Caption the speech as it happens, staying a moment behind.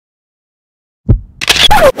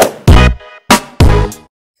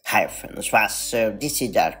Hi friends, what's up? This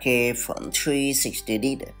is RK from 360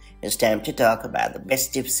 Reader. It's time to talk about the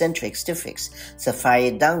best tips and tricks to fix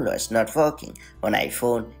Safari downloads not working on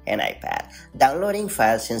iPhone and iPad. Downloading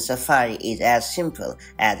files in Safari is as simple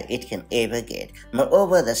as it can ever get.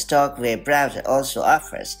 Moreover, the stock web browser also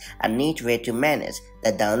offers a neat way to manage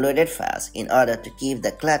the downloaded files in order to keep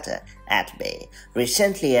the clutter at bay.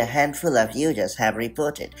 Recently, a handful of users have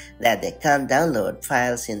reported that they can't download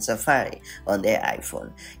files in Safari on their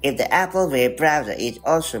iPhone. If the Apple web browser is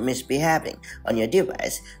also misbehaving on your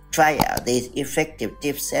device, try out these effective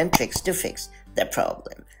tips and tricks to fix the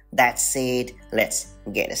problem. That said, let's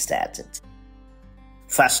get started.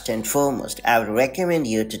 First and foremost, I would recommend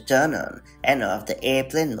you to turn on and off the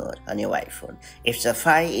airplane mode on your iPhone. If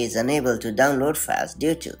Safari is unable to download files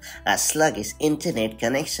due to a sluggish internet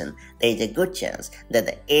connection, there is a good chance that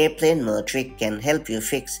the airplane mode trick can help you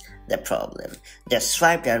fix the problem. Just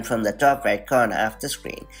swipe down from the top right corner of the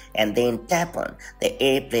screen and then tap on the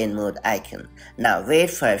airplane mode icon. Now wait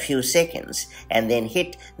for a few seconds and then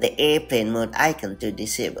hit the airplane mode icon to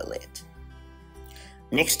disable it.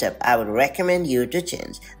 Next up, I would recommend you to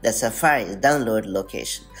change the Safari's download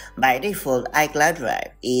location. By default, iCloud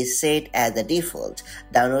Drive is set as the default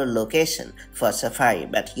download location for Safari,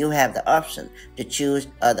 but you have the option to choose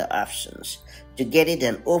other options. To get it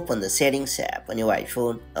done, open the Settings app on your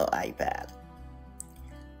iPhone or iPad.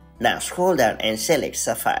 Now scroll down and select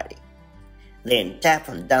Safari. Then tap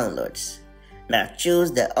on Downloads. Now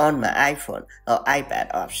choose the On My iPhone or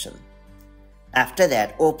iPad option. After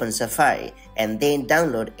that, open Safari and then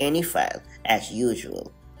download any file as usual.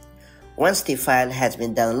 Once the file has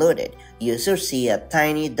been downloaded, you should see a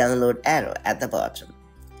tiny download arrow at the bottom.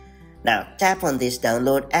 Now tap on this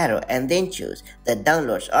download arrow and then choose the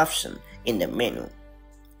Downloads option in the menu.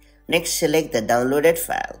 Next, select the downloaded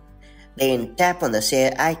file. Then tap on the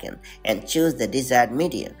share icon and choose the desired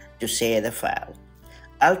medium to share the file.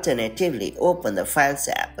 Alternatively, open the Files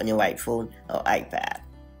app on your iPhone or iPad.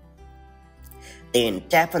 Then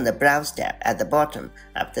tap on the Browse tab at the bottom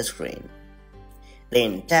of the screen.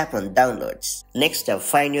 Then tap on Downloads. Next up,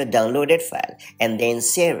 find your downloaded file and then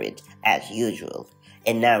share it as usual.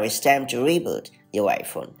 And now it's time to reboot your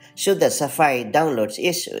iPhone. Should the Safari downloads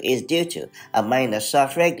issue is due to a minor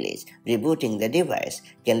software glitch, rebooting the device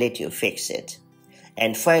can let you fix it.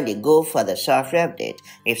 And finally, go for the software update.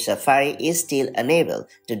 If Safari is still unable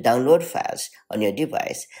to download files on your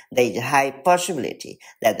device, there is a high possibility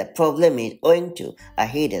that the problem is owing to a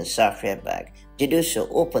hidden software bug. To do so,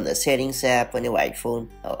 open the Settings app on your iPhone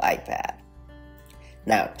or iPad.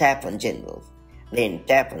 Now tap on General. Then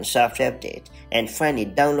tap on Software Update and finally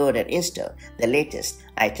download and install the latest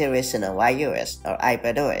iteration of iOS or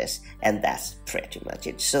iPadOS, and that's pretty much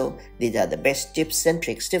it. So these are the best tips and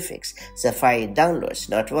tricks to fix Safari downloads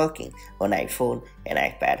not working on iPhone and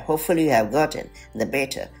iPad. Hopefully you have gotten the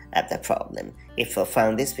better of the problem. If you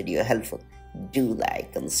found this video helpful, do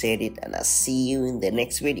like and share it, and I'll see you in the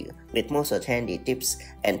next video with more such handy tips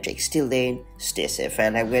and tricks. Till then, stay safe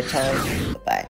and have a good time. Bye.